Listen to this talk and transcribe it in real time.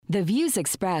The views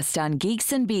expressed on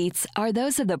Geeks and Beats are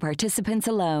those of the participants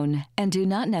alone and do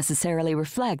not necessarily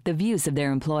reflect the views of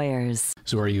their employers.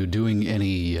 So are you doing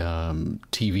any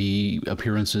TV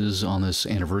appearances on this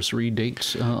anniversary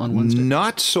date on Wednesday?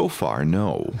 Not so far,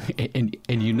 no. And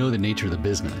you know the nature of the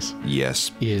business.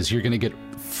 Yes. Is you're going to get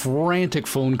frantic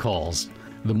phone calls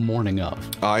the morning of.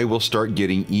 I will start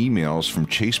getting emails from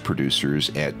Chase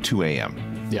producers at 2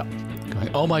 a.m. Yeah.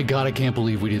 Oh my God, I can't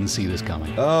believe we didn't see this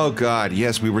coming. Oh God,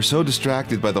 yes, we were so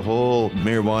distracted by the whole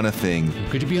marijuana thing.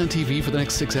 Could you be on TV for the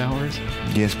next 6 hours?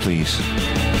 Yes, please.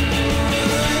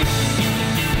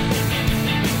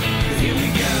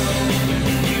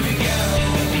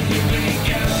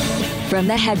 From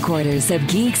the headquarters of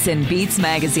Geeks and Beats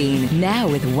magazine, now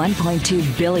with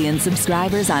 1.2 billion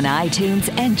subscribers on iTunes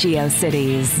and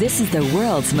GeoCities, this is the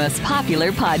world's most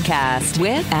popular podcast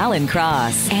with Alan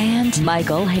Cross and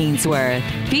Michael Hainsworth,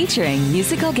 featuring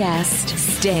musical guest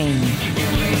Sting.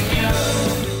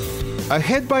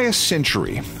 Ahead by a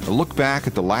century, a look back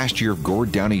at the last year of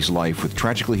Gord Downie's life with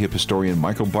Tragically hip historian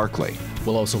Michael Barclay.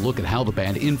 We'll also look at how the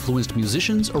band influenced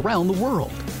musicians around the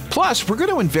world. Plus, we're going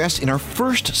to invest in our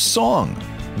first song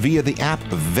via the app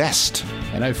Vest.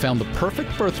 And I've found the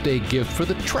perfect birthday gift for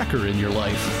the trekker in your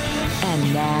life.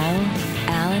 And now,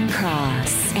 Alan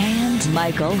Cross and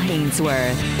Michael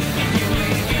Hainsworth.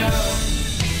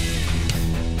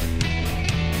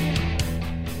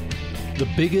 The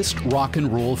biggest rock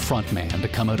and roll frontman to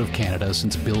come out of Canada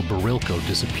since Bill Barilko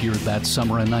disappeared that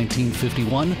summer in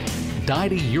 1951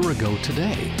 died a year ago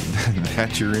today.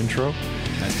 That's your intro?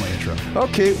 That's my intro.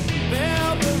 Okay.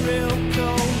 Bill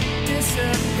Barilko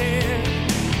disappeared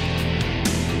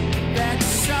that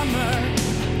summer.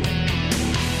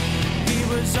 He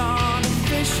was on a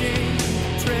fishing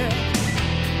trip.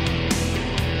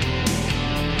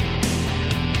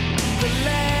 The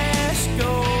last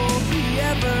goal he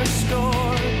ever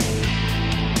scored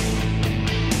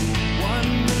won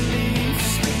the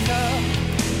Leafs the cup.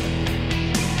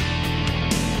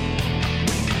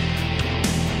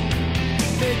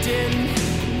 They didn't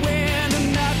win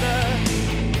another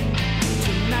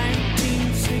till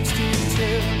 1962,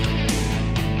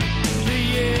 the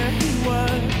year he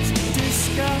was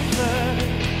discovered.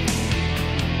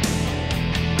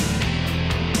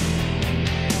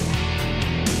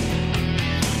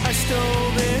 I stole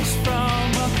this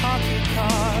from a hockey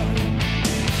card.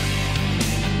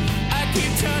 I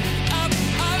keep turning up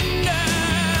under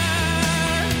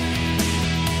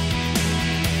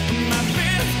my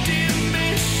 50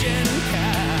 mission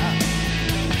cap.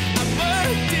 I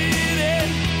worked it in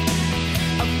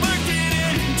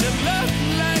to look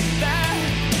like that.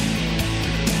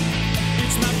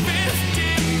 It's my 50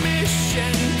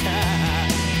 mission cap.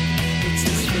 It's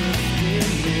this 50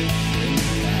 mission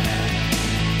cap.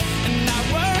 And I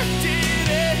worked it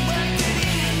in.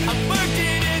 I worked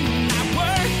it in. I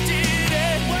worked it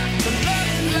in to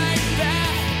look like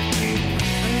that.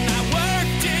 And I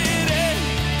worked it in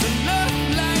to look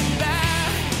like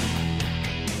that.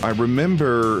 I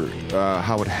remember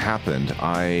how it happened.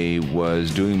 I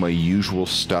was doing my usual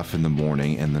stuff in the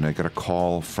morning, and then I got a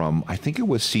call from, I think it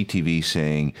was CTV,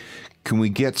 saying, can we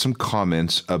get some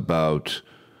comments about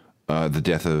the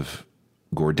death of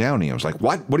Gord Downie? I was like,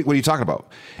 what? What are you talking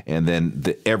about? And then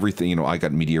everything, I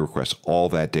got media requests all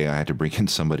that day. I had to bring in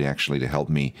somebody actually to help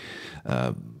me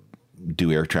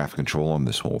do air traffic control on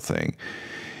this whole thing.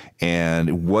 And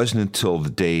it wasn't until the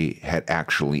day had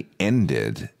actually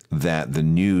ended that the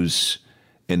news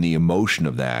and the emotion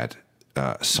of that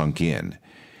sunk in.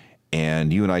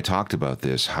 And you and I talked about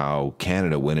this, how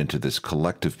Canada went into this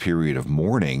collective period of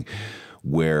mourning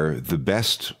where the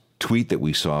best tweet that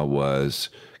we saw was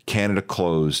Canada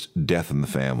closed, death in the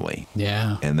family.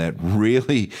 Yeah. And that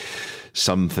really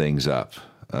summed things up.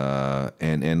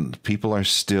 And people are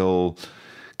still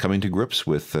coming to grips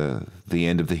with the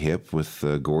end of the hip, with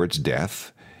Gord's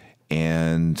death.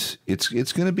 And it's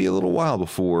going to be a little while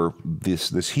before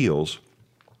this heals,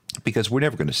 because we're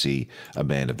never going to see a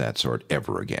band of that sort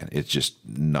ever again. It's just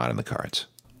not in the cards.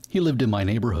 He lived in my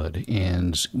neighborhood,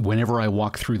 and whenever I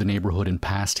walk through the neighborhood and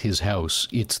past his house,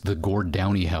 it's the Gord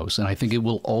Downie house. And I think it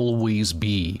will always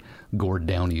be Gord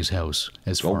Downie's house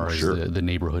as far as the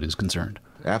neighborhood is concerned.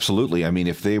 Absolutely. I mean,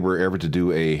 if they were ever to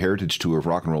do a heritage tour of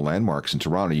rock and roll landmarks in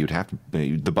Toronto,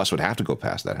 the bus would have to go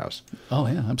past that house. Oh,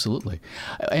 yeah, absolutely.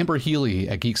 Amber Healy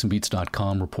at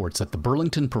geeksandbeats.com reports that the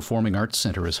Burlington Performing Arts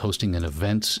Center is hosting an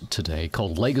event today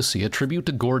called Legacy, a tribute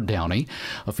to Gord Downie,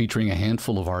 featuring a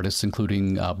handful of artists,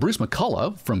 including Bruce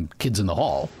McCullough from Kids in the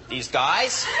Hall. These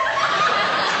guys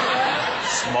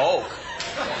smoke.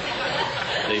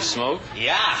 They smoke?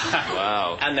 Yeah.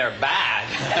 Wow. And they're bad.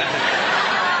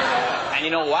 And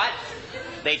you know what?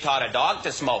 They taught a dog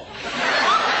to smoke.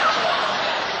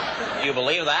 You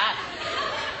believe that?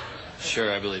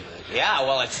 Sure, I believe that. Yeah,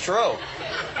 well, it's true.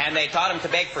 And they taught him to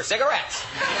beg for cigarettes.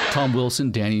 Tom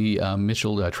Wilson, Danny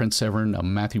Mitchell, Trent Severin,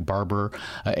 Matthew Barber,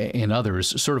 and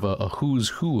others, sort of a who's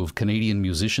who of Canadian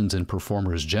musicians and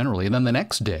performers generally. And then the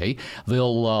next day,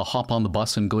 they'll hop on the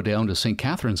bus and go down to St.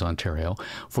 Catharines, Ontario,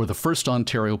 for the first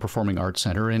Ontario Performing Arts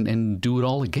Centre and do it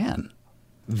all again.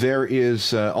 There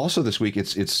is also this week,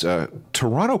 it's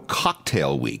Toronto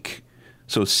Cocktail Week.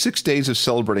 So 6 days of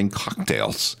celebrating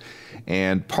cocktails.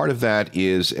 And part of that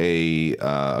is a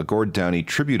Gord Downie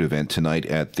tribute event tonight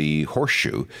at the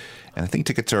Horseshoe. And I think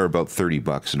tickets are about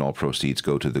 $30, and all proceeds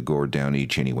go to the Gord Downie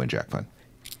Cheney Wenjack Fund.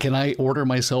 Can I order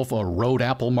myself a road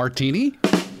apple martini?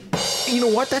 You know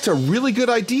what? That's a really good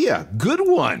idea. Good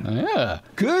one. Yeah.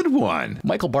 Good one.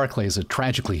 Michael Barclay is a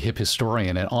tragically hip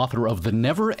historian and author of The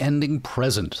Never-Ending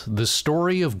Present, the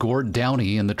story of Gord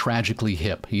Downie and the Tragically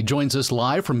Hip. He joins us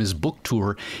live from his book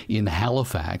tour in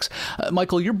Halifax.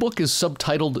 Michael, your book is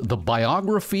subtitled The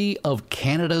Biography of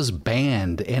Canada's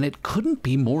Band, and it couldn't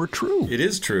be more true. It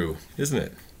is true, isn't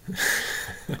it?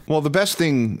 Well, the best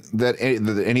thing that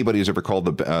anybody has ever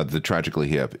called the Tragically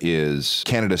Hip is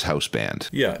Canada's house band.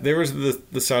 Yeah, there was the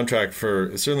soundtrack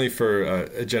for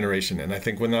a generation. And I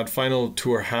think when that final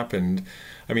tour happened,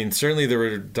 I mean, certainly there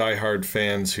were diehard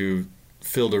fans who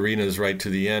filled arenas right to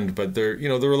the end, but there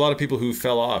were a lot of people who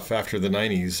fell off after the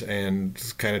 90s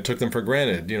and kind of took them for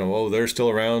granted. Oh, they're still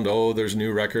around. Oh, there's a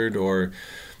new record. Or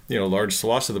large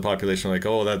swaths of the population are like,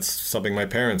 oh, that's something my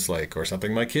parents like, or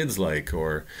something my kids like,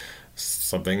 or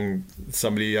something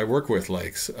somebody I work with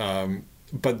likes.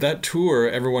 But that tour,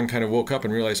 everyone kind of woke up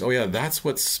and realized, oh yeah, that's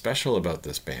what's special about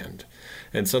this band.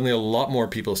 And suddenly a lot more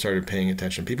people started paying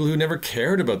attention. People who never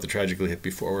cared about the Tragically Hip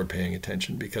before were paying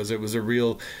attention because it was a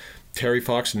real Terry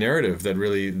Fox narrative that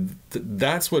really,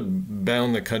 that's what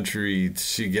bound the country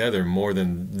together more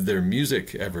than their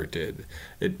music ever did.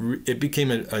 It became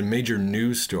a major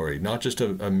news story, not just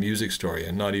a music story,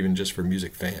 and not even just for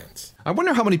music fans. I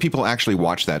wonder how many people actually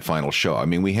watched that final show. I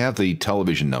mean, we have the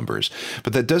television numbers,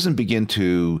 but that doesn't begin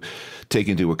to take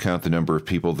into account the number of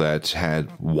people that had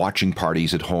watching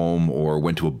parties at home or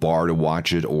went to a bar to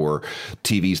watch it, or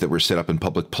TVs that were set up in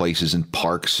public places and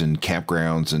parks and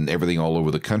campgrounds and everything all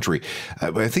over the country.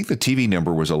 I think the TV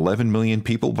number was 11 million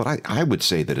people, but I would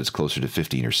say that it's closer to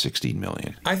 15 or 16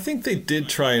 million. I think they did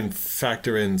try and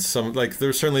factor in some, like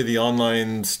there's certainly the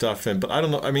online stuff, but I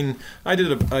don't know. I mean, I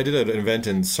did an event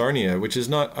in Sarnia, which is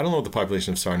not, I don't know what the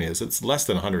population of Sarnia is. It's less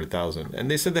than 100,000. And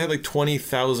they said they had like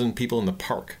 20,000 people in the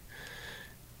park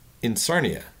in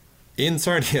Sarnia,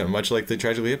 much like the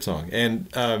Tragically Hip song.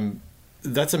 And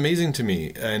that's amazing to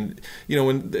me. And,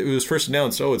 when it was first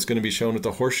announced, it's going to be shown at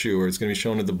the Horseshoe or it's going to be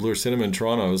shown at the Bloor Cinema in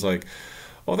Toronto, I was like,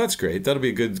 oh, that's great. That'll be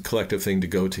a good collective thing to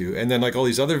go to. And then like all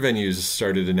these other venues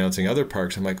started announcing other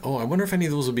parks. I'm like, oh, I wonder if any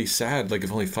of those will be sad, like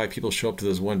if only 5 people show up to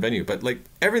this one venue. But like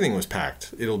everything was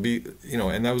packed. It'll be,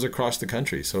 and that was across the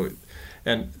country. So,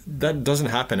 and that doesn't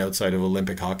happen outside of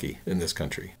Olympic hockey in this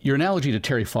country. Your analogy to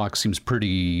Terry Fox seems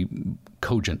pretty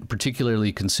cogent,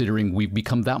 particularly considering we've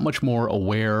become that much more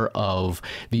aware of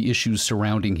the issues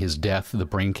surrounding his death, the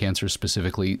brain cancer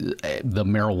specifically, the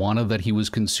marijuana that he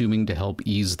was consuming to help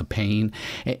ease the pain.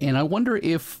 And I wonder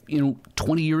if,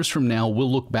 20 years from now,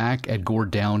 we'll look back at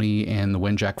Gord Downie and the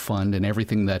Wenjack Fund and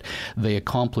everything that they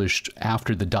accomplished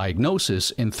after the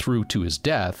diagnosis and through to his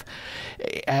death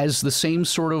as the same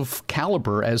sort of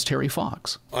caliber as Terry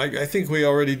Fox. I think we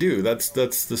already do. That's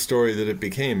the story that it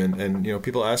became. And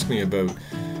people ask me about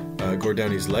Gord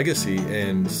Downie's legacy,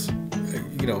 and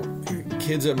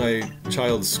kids at my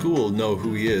child's school know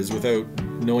who he is without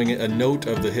knowing a note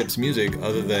of the Hip's music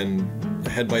other than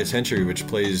Head by a Century, which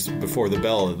plays before the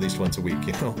bell at least once a week.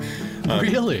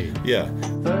 Really? Yeah.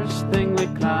 First thing we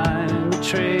climb a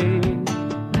tree,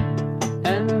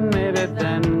 and maybe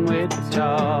then we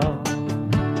talk,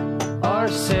 or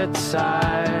sit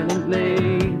silently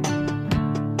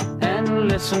and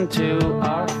listen to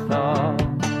our thoughts.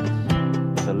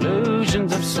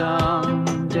 Illusions of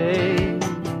someday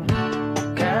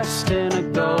cast in a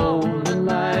golden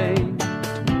light.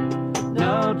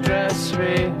 No dress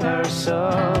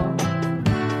rehearsal,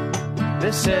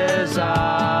 this is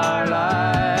our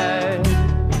life.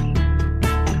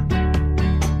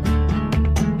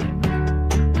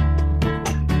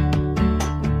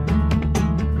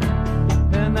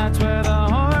 And that's where the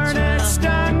hornet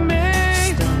stung me.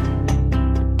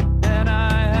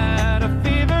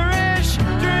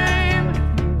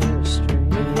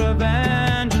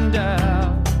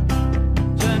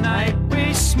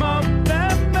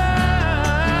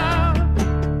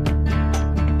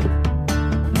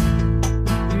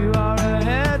 You are a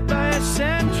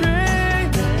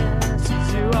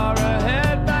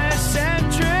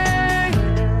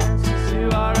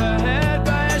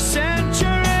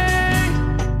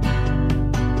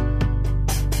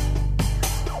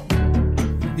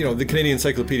the Canadian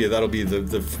Encyclopedia, that'll be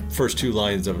the first two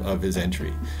lines of his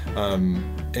entry.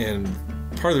 And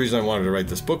part of the reason I wanted to write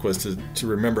this book was to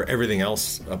remember everything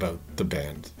else about the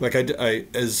band. Like I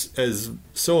as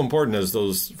so important as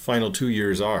those final 2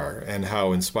 years are, and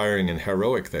how inspiring and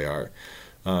heroic they are,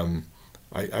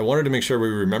 I wanted to make sure we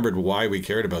remembered why we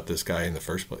cared about this guy in the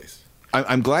first place.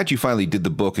 I'm glad you finally did the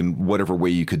book in whatever way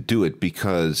you could do it,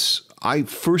 because I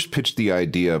first pitched the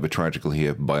idea of a Tragically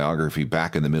Hip biography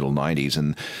back in the middle 90s,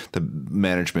 and the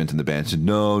management and the band said,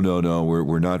 no,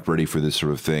 we're not ready for this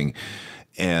sort of thing.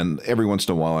 And every once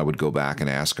in a while I would go back and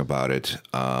ask about it.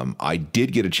 I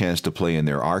did get a chance to play in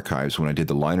their archives when I did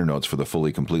the liner notes for the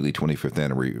fully, completely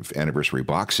 25th anniversary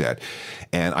box set.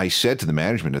 And I said to the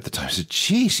management at the time, I said,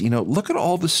 geez, look at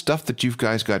all the stuff that you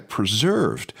guys got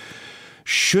preserved.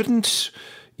 Shouldn't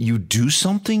you do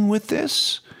something with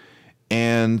this?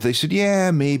 And they said,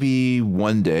 yeah, maybe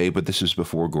one day, but this is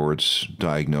before Gord's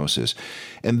diagnosis.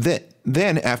 And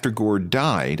then after Gord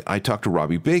died, I talked to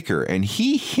Robbie Baker, and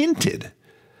he hinted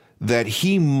that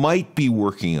he might be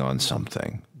working on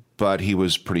something, but he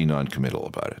was pretty non-committal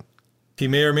about it. He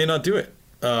may or may not do it.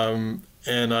 And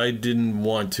I didn't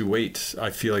want to wait. I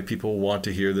feel like people want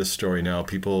to hear this story now.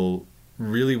 People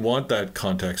really want that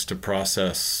context to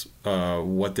process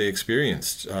what they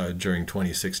experienced during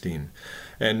 2016.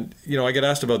 And, I get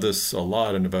asked about this a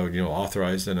lot, and about,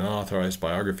 authorized and unauthorized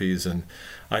biographies. And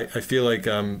I feel like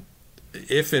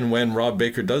if and when Rob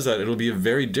Baker does that, it'll be a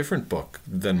very different book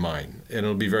than mine. And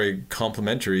it'll be very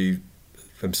complimentary.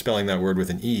 I'm spelling that word with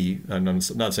an E. And I'm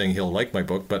not saying he'll like my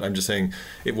book, but I'm just saying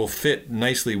it will fit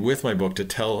nicely with my book to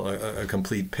tell a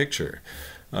complete picture.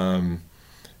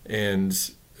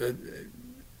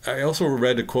 I also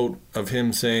read a quote of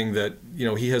him saying that,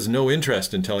 he has no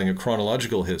interest in telling a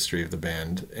chronological history of the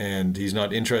band, and he's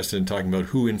not interested in talking about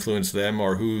who influenced them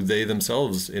or who they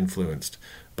themselves influenced.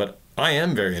 But I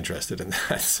am very interested in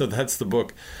that. So that's the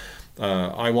book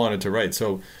I wanted to write.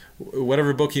 So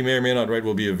whatever book he may or may not write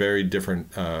will be a very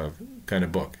different kind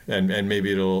of book. And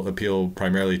maybe it'll appeal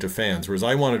primarily to fans, whereas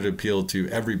I wanted to appeal to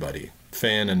everybody,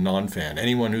 fan and non-fan,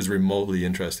 anyone who's remotely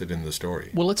interested in the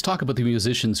story. Well, let's talk about the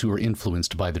musicians who are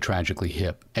influenced by the Tragically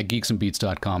Hip. At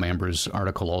geeksandbeats.com, Amber's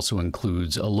article also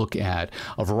includes a look at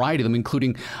a variety of them,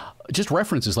 including just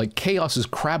references like Chaos's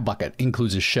Crab Bucket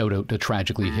includes a shout-out to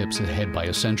Tragically Hip's Ahead by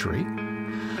a Century.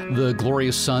 The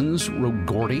Glorious Sons wrote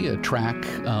Gordy, a track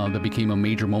that became a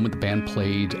major moment the band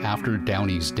played after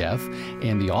Downie's death,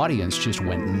 and the audience just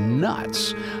went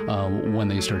nuts when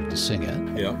they started to sing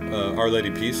it. Yeah, Our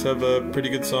Lady Peace have a pretty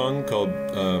good song called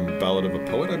Ballad of a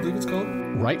Poet, I believe it's called.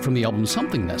 Right from the album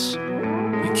Somethingness.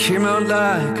 You came out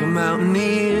like a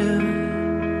mountaineer,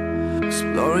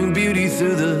 exploring beauty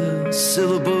through the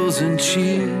syllables and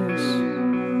cheers.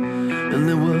 And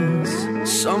there was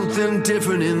something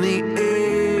different in the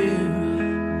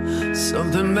air,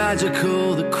 something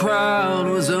magical. The crowd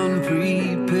was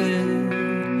unprepared.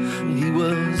 He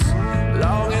was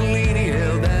long and lean, he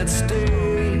held that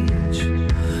stage,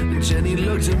 and Jenny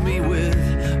looked at me with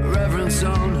reverence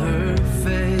on her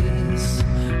face,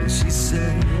 and she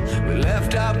said, we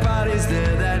left our bodies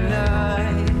there that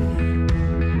night,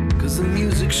 'cause the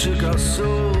music shook our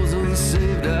souls and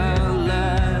saved our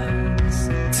lives.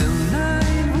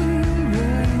 Tonight we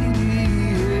radiate,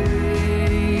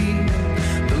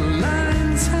 the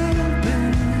lines have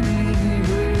been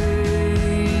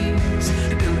erased,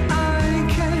 and I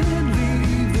can't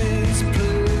leave this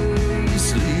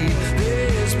place, leave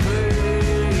this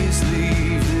place,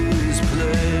 leave this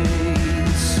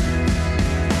place.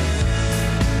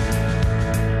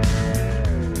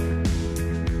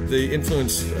 They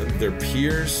influenced their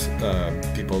peers,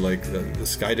 people like the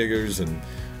Skydiggers and,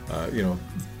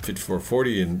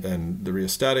 5440 and the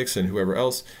Rheostatics and whoever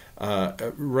else,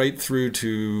 right through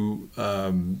to,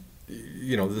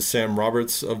 the Sam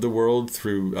Roberts of the world,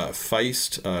 through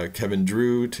Feist, Kevin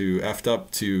Drew, to Effed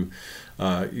Up, to,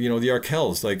 the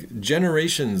Arkells. Like,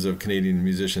 generations of Canadian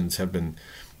musicians have been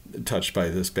touched by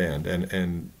this band.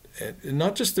 And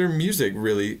not just their music,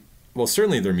 really. Well,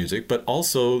 certainly their music, but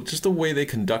also just the way they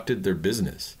conducted their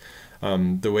business.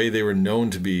 The way they were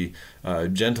known to be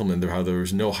gentlemen, how there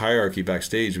was no hierarchy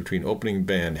backstage between opening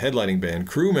band, headlining band,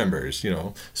 crew members,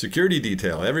 security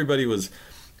detail. Everybody was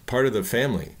part of the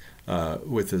family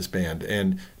with this band.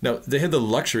 And now they had the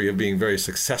luxury of being very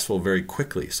successful very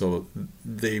quickly. So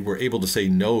they were able to say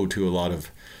no to a lot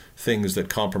of things that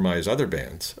compromise other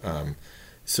bands.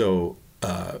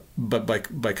 But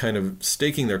by kind of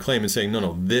staking their claim and saying,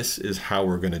 no, this is how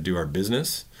we're going to do our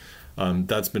business,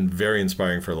 that's been very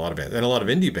inspiring for a lot of bands and a lot of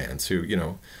indie bands who,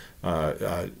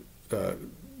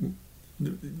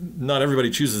 not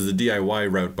everybody chooses the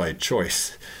DIY route by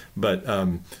choice, but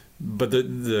But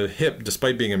the Hip,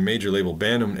 despite being a major label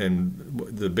band and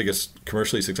the biggest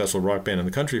commercially successful rock band in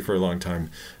the country for a long time,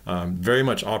 very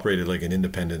much operated like an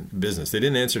independent business. They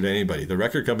didn't answer to anybody. The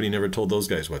record company never told those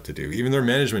guys what to do. Even their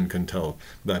management couldn't tell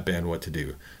that band what to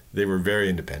do. They were very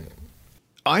independent.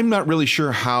 I'm not really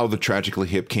sure how the Tragically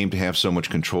Hip came to have so much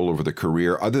control over their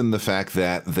career, other than the fact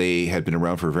that they had been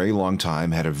around for a very long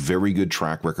time, had a very good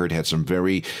track record, had some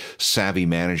very savvy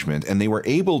management, and they were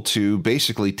able to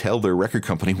basically tell their record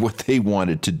company what they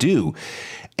wanted to do.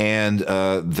 And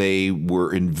they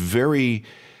were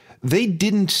they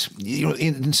didn't,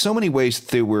 in so many ways,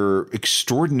 they were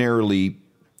extraordinarily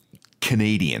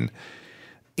Canadian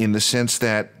in the sense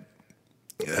that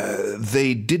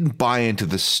they didn't buy into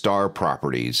the star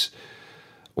properties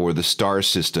or the star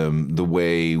system the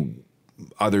way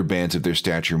other bands of their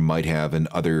stature might have in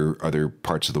other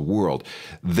parts of the world.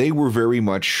 They were very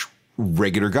much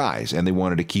regular guys, and they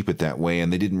wanted to keep it that way,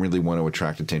 and they didn't really want to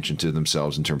attract attention to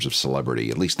themselves in terms of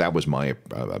celebrity. At least that was my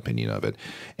opinion of it.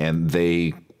 And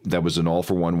that was an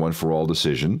all-for-one, one-for-all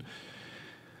decision,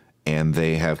 and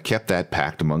they have kept that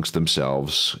pact amongst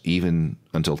themselves even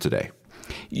until today.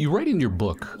 You write in your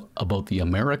book about the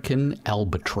American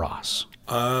albatross.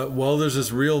 Well, there's this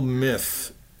real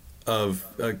myth of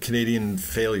Canadian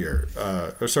failure.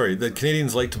 That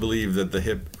Canadians like to believe that the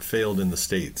Hip failed in the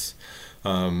States.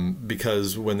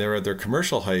 Because when they were at their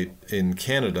commercial height in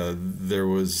Canada, there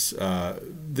was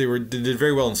they did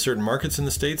very well in certain markets in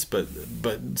the States, but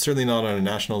certainly not on a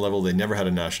national level. They never had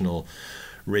a national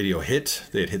radio hit.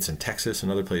 They had hits in Texas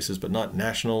and other places, but not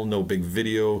national, no big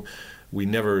video. We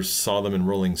never saw them in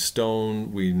Rolling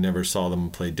Stone. We never saw them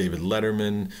play David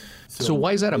Letterman. So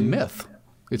why is that a myth?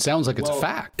 It sounds like it's a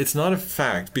fact. It's not a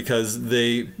fact because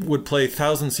they would play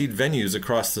 1,000-seat venues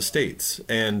across the States.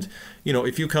 And,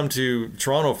 if you come to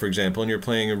Toronto, for example, and you're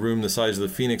playing a room the size of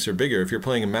the Phoenix or bigger, if you're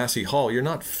playing a Massey Hall, you're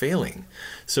not failing.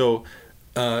 So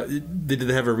did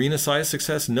they have arena-size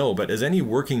success? No, but as any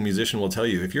working musician will tell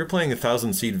you, if you're playing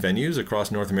 1,000-seat venues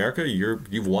across North America,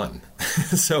 you've won.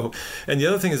 And the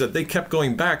other thing is that they kept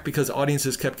going back because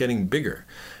audiences kept getting bigger.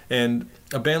 And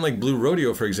a band like Blue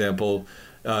Rodeo, for example,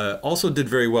 also did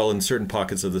very well in certain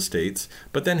pockets of the States,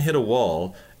 but then hit a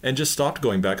wall and just stopped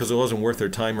going back because it wasn't worth their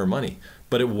time or money.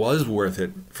 But it was worth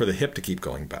it for the Hip to keep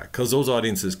going back because those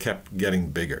audiences kept getting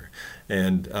bigger.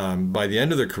 And by the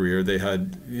end of their career, they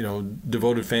had,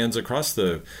 devoted fans across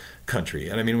the country.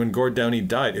 And I mean, when Gord Downie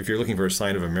died, if you're looking for a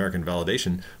sign of American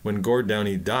validation, when Gord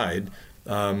Downie died,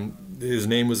 his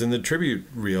name was in the tribute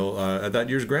reel at that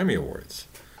year's Grammy Awards.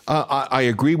 I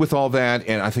agree with all that,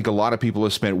 and I think a lot of people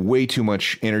have spent way too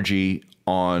much energy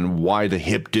on why the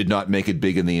Hip did not make it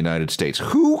big in the United States.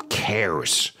 Who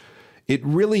cares? It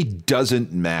really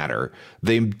doesn't matter.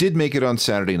 They did make it on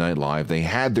Saturday Night Live. They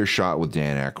had their shot with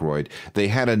Dan Aykroyd. They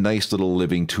had a nice little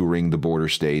living touring the border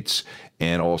states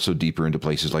and also deeper into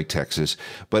places like Texas.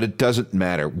 But it doesn't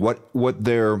matter. What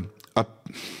their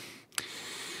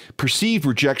perceived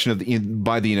rejection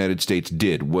by the United States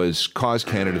did was cause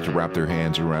Canada to wrap their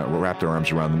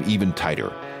arms around them even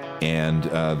tighter. And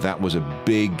that was a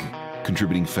big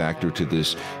contributing factor to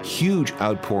this huge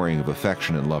outpouring of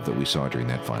affection and love that we saw during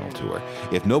that final tour.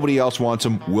 If nobody else wants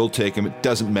them, we'll take them. It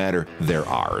doesn't matter. They're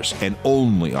ours and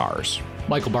only ours.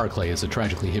 Michael Barclay is a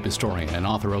Tragically Hip historian and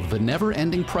author of The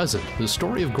Never-Ending Present, the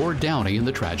story of Gord Downie and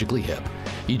the Tragically Hip.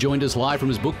 He joined us live from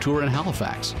his book tour in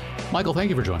Halifax. Michael, thank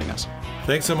you for joining us.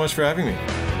 Thanks so much for having me.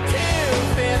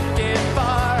 250 for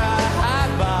a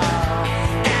hot bar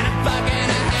and a buck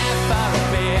and a half for a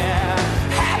beer.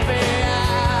 Happy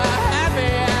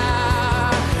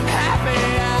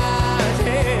hours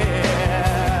here.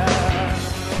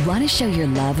 Want to show your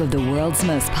love of the world's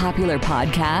most popular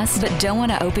podcast, but don't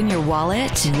want to open your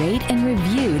wallet? Rate and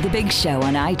review The Big Show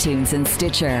on iTunes and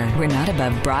Stitcher. We're not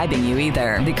above bribing you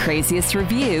either. The craziest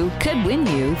review could win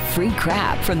you free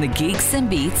crap from the Geeks and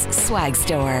Beats swag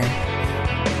store.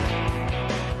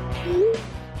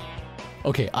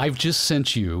 Okay, I've just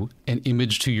sent you an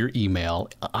image to your email.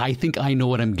 I think I know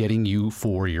what I'm getting you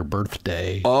for your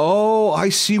birthday. Oh, I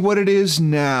see what it is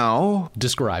now.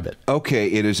 Describe it. Okay,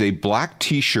 it is a black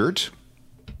T-shirt.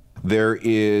 There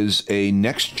is a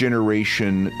Next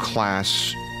Generation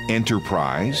class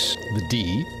Enterprise. The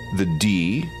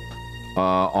D.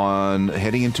 On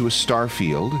heading into a star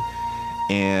field.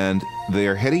 And they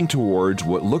are heading towards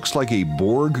what looks like a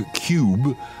Borg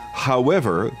cube.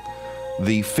 However,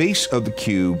 the face of the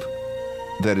cube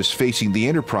that is facing the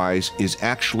Enterprise is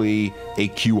actually a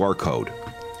QR code.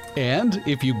 And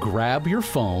if you grab your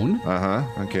phone...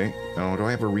 Okay. Oh, do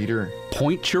I have a reader?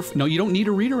 No, you don't need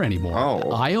a reader anymore. Oh.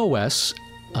 iOS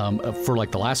for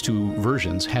like the last two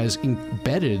versions, has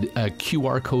embedded a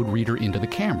QR code reader into the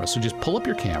camera. So just pull up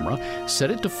your camera,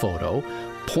 set it to photo,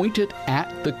 point it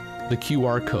at the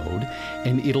QR code,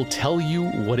 and it'll tell you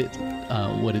what it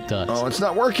does. Oh, it's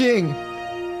not working.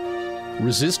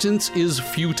 Resistance is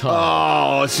futile.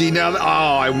 Oh, see now.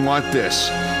 I want this.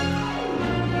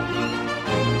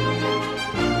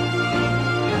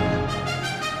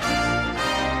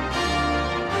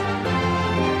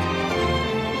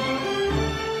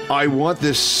 I want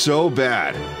this so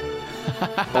bad.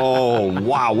 Oh,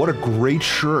 wow. What a great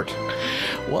shirt.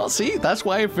 Well, see, that's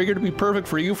why I figured it'd be perfect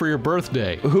for you for your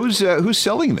birthday. Who's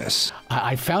selling this?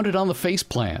 I found it on the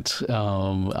faceplant.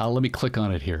 Let me click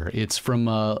on it here. It's from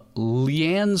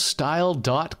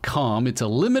leannestyle.com. It's a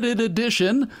limited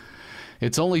edition.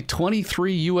 It's only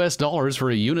 $23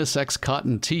 for a unisex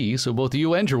cotton tee, so both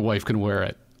you and your wife can wear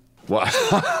it. Well,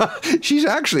 she's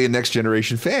actually a Next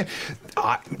Generation fan.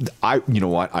 You know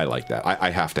what? I like that. I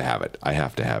have to have it. I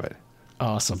have to have it.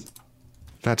 Awesome.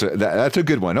 That's a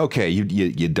good one. Okay, you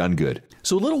done good.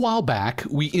 So a little while back,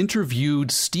 we interviewed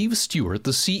Steve Stewart,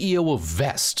 the CEO of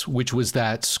Vest, which was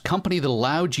that company that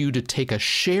allowed you to take a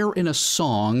share in a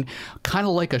song, kind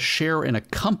of like a share in a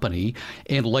company,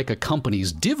 and like a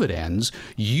company's dividends,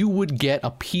 you would get a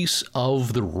piece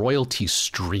of the royalty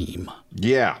stream.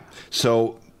 Yeah.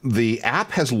 So the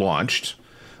app has launched.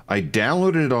 I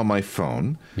downloaded it on my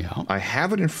phone. Yeah. I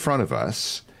have it in front of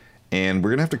us. And we're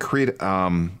going to have to create,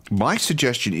 my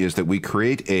suggestion is that we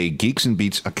create a Geeks and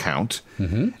Beats account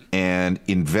and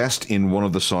invest in one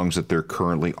of the songs that they're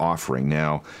currently offering.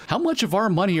 Now, how much of our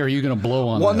money are you going to blow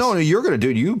on this? Well, no, you're going to do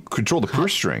it. You control the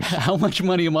purse strings. How much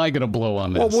money am I going to blow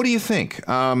on this? Well, what do you think?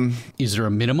 Is there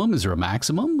a minimum? Is there a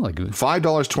maximum? Like $5,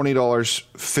 $20,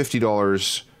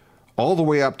 $50, all the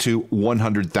way up to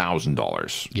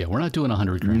 $100,000. Yeah, we're not doing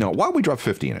 $100,000. No, why don't we drop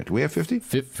 50 in it? Do we have 50?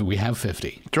 We have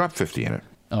 50. Drop 50 in it.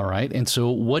 All right. And so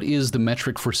what is the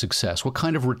metric for success? What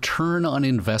kind of return on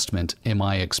investment am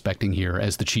I expecting here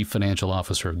as the chief financial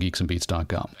officer of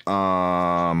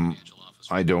geeksandbeats.com?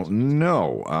 I don't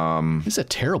know. This is a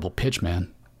terrible pitch,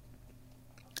 man.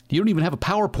 You don't even have a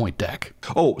PowerPoint deck.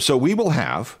 Oh, so we will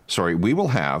have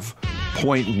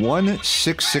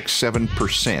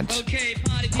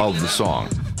 0.1667% of the song.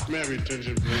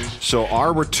 So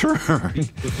our return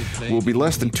will be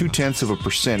less than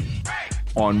 0.2%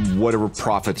 on whatever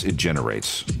profits it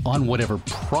generates. On whatever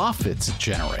profits it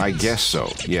generates? I guess so,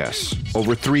 yes.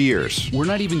 Over 3 years. We're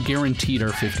not even guaranteed our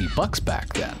 $50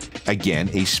 back then. Again,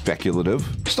 a speculative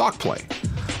stock play.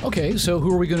 Okay, so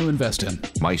who are we going to invest in?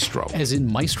 Maestro. As in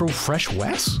Maestro Fresh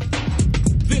West?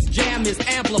 This jam is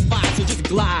amplified, so just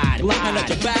glide. And let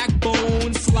your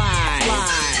backbone slide.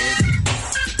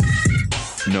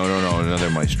 No, another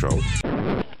Maestro.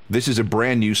 This is a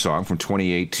brand new song from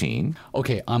 2018.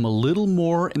 Okay, I'm a little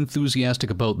more enthusiastic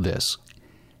about this.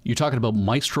 You're talking about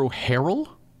Maestro Harrell?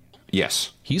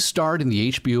 Yes. He starred in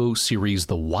the HBO series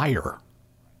The Wire.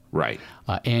 Right.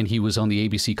 And he was on the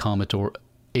ABC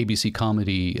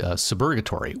comedy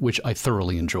Suburgatory, which I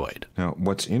thoroughly enjoyed. Now,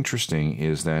 what's interesting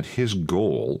is that his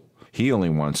goal, he only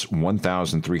wants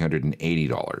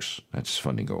 $1,380. That's his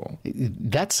funding goal.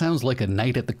 That sounds like a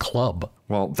night at the club.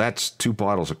 Well, that's 2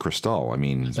 bottles of Cristal. I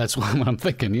mean... That's what I'm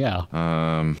thinking, yeah.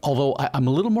 Although I'm a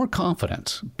little more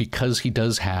confident because he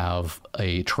does have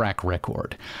a track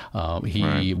record.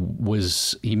 He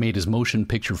made his motion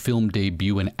picture film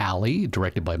debut in Alley,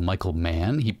 directed by Michael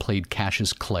Mann. He played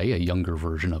Cassius Clay, a younger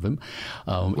version of him,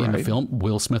 in the film.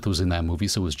 Will Smith was in that movie,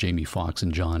 so was Jamie Foxx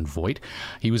and John Voight.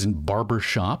 He was in Barber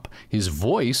Shop. His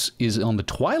voice is on The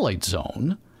Twilight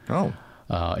Zone. Oh.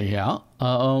 Yeah.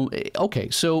 Okay,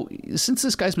 so since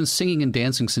this guy's been singing and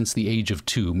dancing since the age of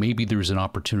 2, maybe there's an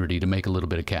opportunity to make a little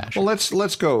bit of cash. Well,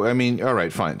 let's go. I mean, all right,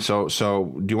 fine. So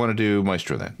do you want to do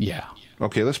Maestro then? Yeah.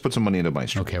 Okay, let's put some money into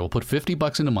Maestro. Okay, we'll put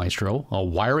 $50 into Maestro. I'll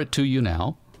wire it to you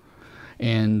now.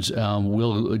 And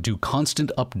we'll do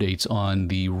constant updates on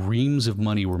the reams of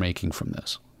money we're making from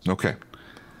this. Okay.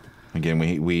 Again,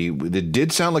 it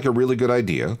did sound like a really good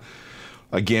idea.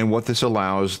 Again, what this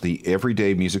allows the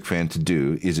everyday music fan to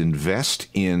do is invest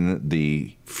in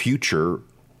the future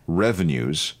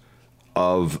revenues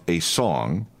of a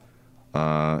song.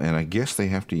 And I guess they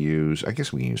have to use, I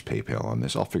guess we can use PayPal on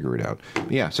this. I'll figure it out.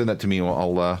 But yeah, send that to me.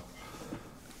 I'll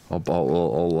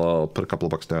put a couple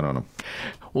of bucks down on them.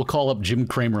 We'll call up Jim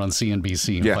Cramer on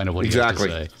CNBC and find out what he has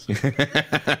to say.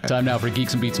 Time now for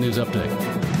Geeks and Beats News Update.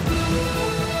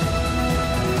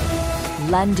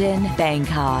 London,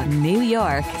 Bangkok, New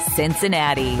York,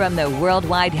 Cincinnati. From the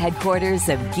worldwide headquarters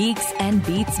of Geeks and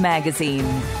Beats magazine,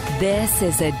 this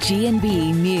is a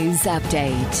G&B News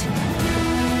Update.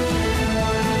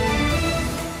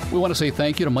 We want to say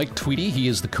thank you to Mike Tweedy. He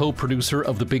is the co-producer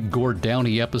of the big Gord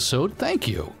Downie episode. Thank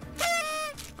you.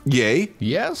 Yay.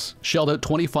 Yes. Shelled out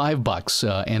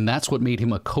 $25, and that's what made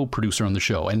him a co-producer on the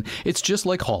show. And it's just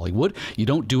like Hollywood. You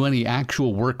don't do any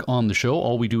actual work on the show.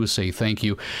 All we do is say thank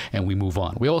you, and we move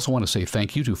on. We also want to say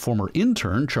thank you to former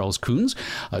intern Charles Coons.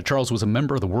 Charles was a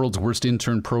member of the World's Worst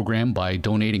Intern program by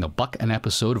donating $1 an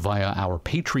episode via our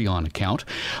Patreon account.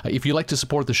 If you'd like to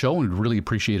support the show, we'd really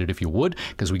appreciate it if you would,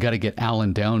 because we got to get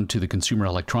Alan down to the Consumer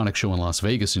Electronics Show in Las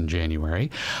Vegas in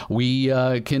January. We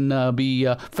can be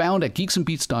found at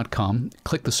geeksandbeats.com.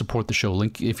 Click the support the show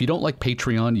link. If you don't like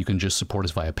Patreon, you can just support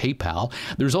us via PayPal.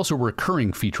 There's also a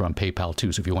recurring feature on PayPal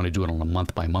too, so if you want to do it on a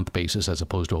month-by-month basis as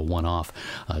opposed to a one-off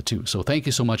too. So thank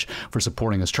you so much for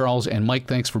supporting us, Charles. And Mike,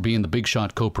 thanks for being the big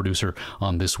shot co-producer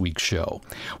on this week's show.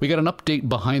 We got an update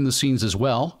behind the scenes as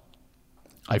well.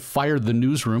 I fired the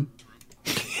newsroom.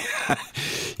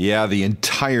 Yeah, the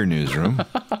entire newsroom.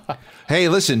 Hey,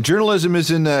 listen, journalism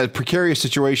is in a precarious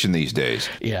situation these days.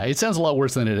 Yeah, it sounds a lot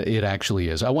worse than it actually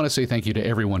is. I want to say thank you to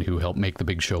everyone who helped make the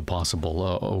big show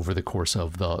possible over the course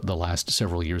of the last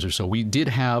several years or so. We did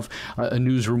have a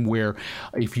newsroom where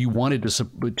if you wanted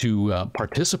to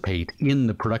participate in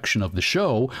the production of the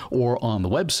show or on the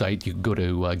website, you could go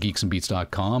to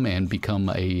geeksandbeats.com and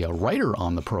become a writer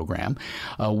on the program.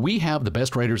 We have the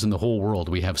best writers in the whole world.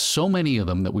 We have so many of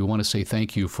them that we want to say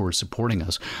thank you for supporting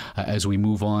us as we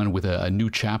move on with a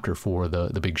new chapter for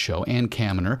the big show. Ann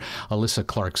Kaminer, Alyssa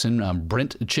Clarkson,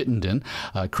 Brent Chittenden,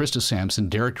 Krista Sampson,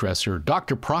 Derek Dresser,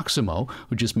 Dr. Proximo,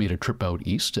 who just made a trip out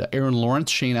east, Aaron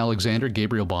Lawrence, Shane Alexander,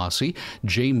 Gabriel Bossi,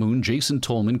 Jay Moon, Jason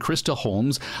Tolman, Krista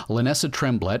Holmes, Lanessa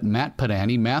Tremblett, Matt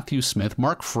Padani, Matthew Smith,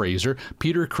 Mark Fraser,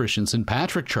 Peter Christensen,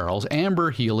 Patrick Charles,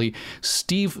 Amber Healy,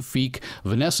 Steve Feek,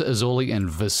 Vanessa Azzoli, and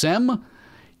Vasem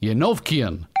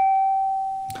Yanovkian.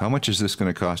 How much is this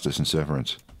going to cost us in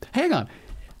severance? Hang on.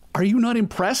 Are you not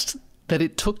impressed that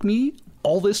it took me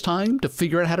all this time to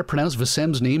figure out how to pronounce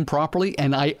Vasem's name properly,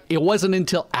 and it wasn't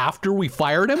until after we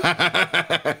fired him?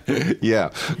 Yeah,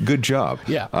 good job.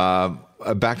 Yeah.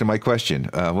 Back to my question.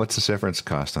 What's the severance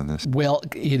cost on this? Well,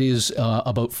 it is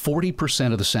about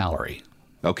 40% of the salary.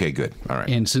 Okay, good. All right.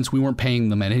 And since we weren't paying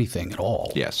them anything at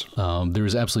all, yes, there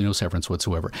was absolutely no severance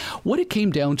whatsoever. What it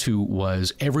came down to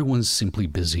was everyone's simply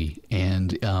busy,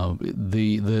 and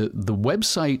the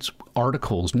website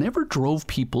articles never drove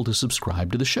people to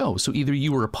subscribe to the show. So either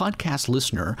you were a podcast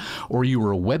listener or you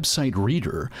were a website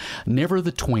reader. Never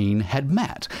the twain had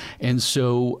met. And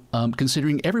so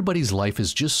considering everybody's life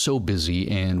is just so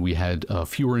busy and we had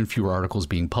fewer and fewer articles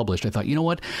being published, I thought, you know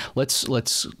what,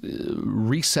 let's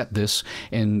reset this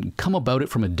and come about it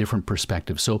from a different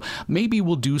perspective. So maybe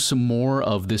we'll do some more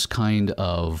of this kind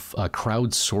of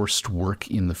crowdsourced work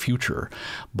in the future.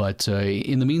 But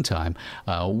in the meantime,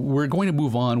 we're going to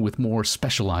move on with more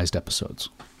specialized episodes.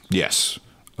 Yes,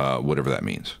 whatever that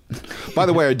means. By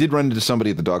the way, I did run into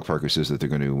somebody at the dog park who says that they're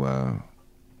going to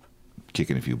kick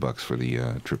in a few bucks for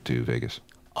the trip to Vegas.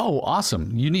 Oh,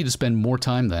 awesome. You need to spend more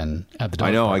time then at the dog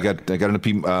I know. park. I got an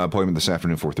appointment this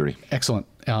afternoon, 4:30. Excellent.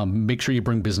 Make sure you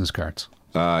bring business cards.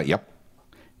 Yep.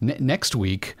 Next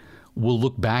week, we'll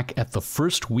look back at the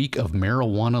first week of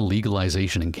marijuana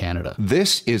legalization in Canada.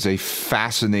 This is a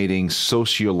fascinating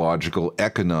sociological,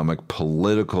 economic,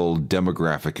 political,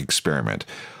 demographic experiment.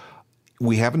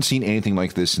 We haven't seen anything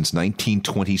like this since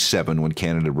 1927 when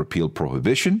Canada repealed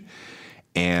prohibition,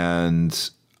 and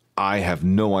I have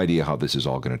no idea how this is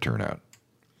all going to turn out.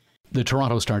 The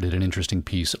Toronto Star did an interesting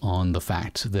piece on the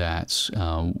fact that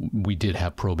we did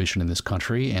have prohibition in this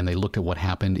country, and they looked at what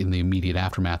happened in the immediate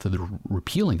aftermath of the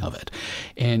repealing of it.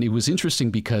 And it was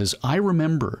interesting because I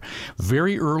remember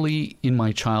very early in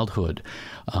my childhood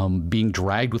being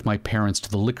dragged with my parents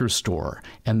to the liquor store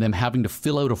and them having to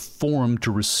fill out a form to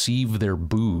receive their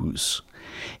booze.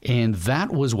 And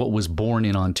that was what was born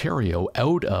in Ontario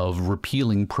out of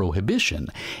repealing prohibition.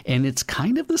 And it's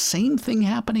kind of the same thing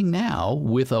happening now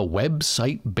with a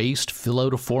website-based fill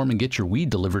out a form and get your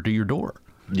weed delivered to your door.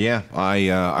 Yeah,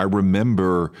 I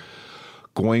remember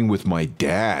going with my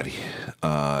dad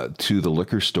to the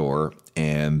liquor store,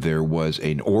 and there was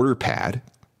an order pad.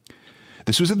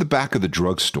 This was at the back of the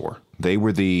drugstore. They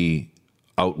were the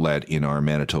outlet in our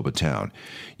Manitoba town.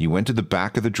 You went to the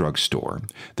back of the drugstore.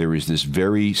 There is this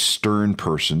very stern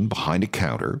person behind a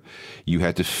counter. You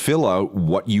had to fill out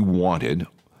what you wanted,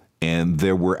 and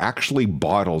there were actually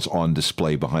bottles on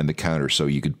display behind the counter so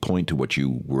you could point to what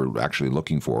you were actually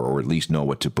looking for, or at least know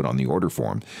what to put on the order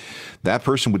form. That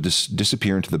person would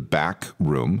disappear into the back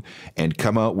room and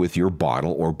come out with your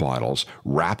bottle or bottles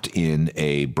wrapped in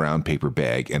a brown paper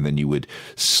bag, and then you would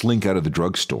slink out of the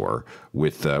drugstore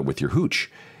with your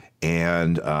hooch.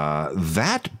 And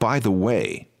that, by the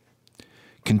way,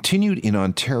 continued in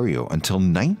Ontario until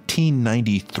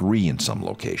 1993 in some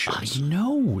locations. I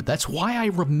know. That's why I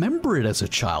remember it as a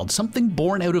child. Something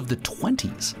born out of the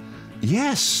 20s.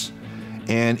 Yes.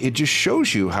 And it just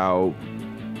shows you how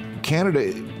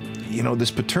Canada, this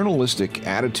paternalistic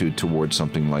attitude towards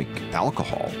something like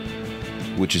alcohol,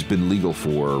 which has been legal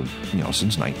for,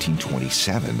 since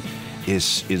 1927,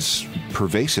 is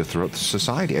pervasive throughout the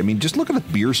society. I mean, just look at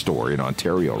the beer store in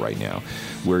Ontario right now,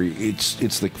 where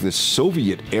it's like this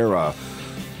Soviet-era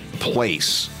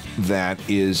place that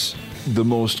is the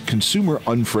most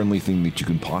consumer-unfriendly thing that you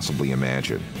can possibly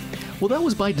imagine. Well, that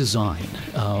was by design.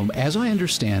 As I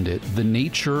understand it, the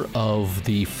nature of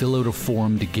the fill out a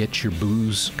form to get your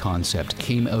booze concept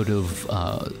came out of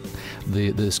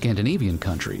the Scandinavian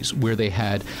countries, where they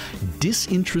had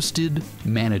disinterested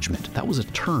management. That was a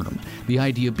term. The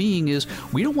idea being is,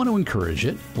 we don't want to encourage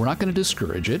it. We're not going to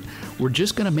discourage it. We're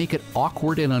just going to make it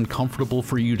awkward and uncomfortable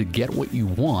for you to get what you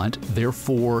want,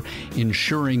 therefore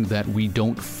ensuring that we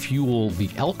don't fuel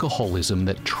the alcoholism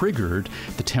that triggered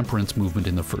the temperance movement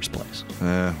in the first place.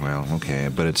 Well, okay,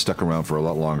 but it stuck around for a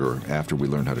lot longer after we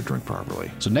learned how to drink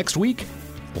properly. So next week,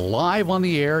 live on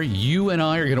the air, you and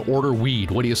I are going to order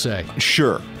weed. What do you say?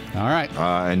 Sure. All right.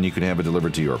 And you can have it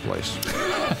delivered to your place.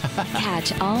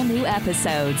 Catch all new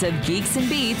episodes of Geeks and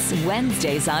Beats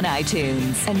Wednesdays on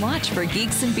iTunes. And watch for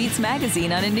Geeks and Beats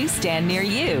magazine on a newsstand near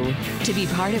you. To be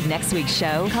part of next week's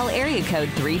show, call area code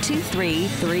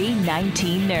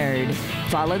 323-319-NERD.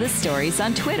 Follow the stories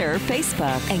on Twitter,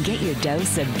 Facebook, and get your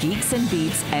dose of Geeks and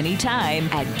Beats anytime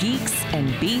at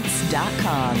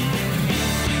geeksandbeats.com.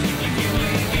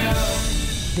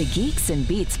 The Geeks and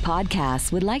Beats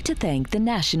podcast would like to thank the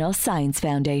National Science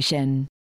Foundation.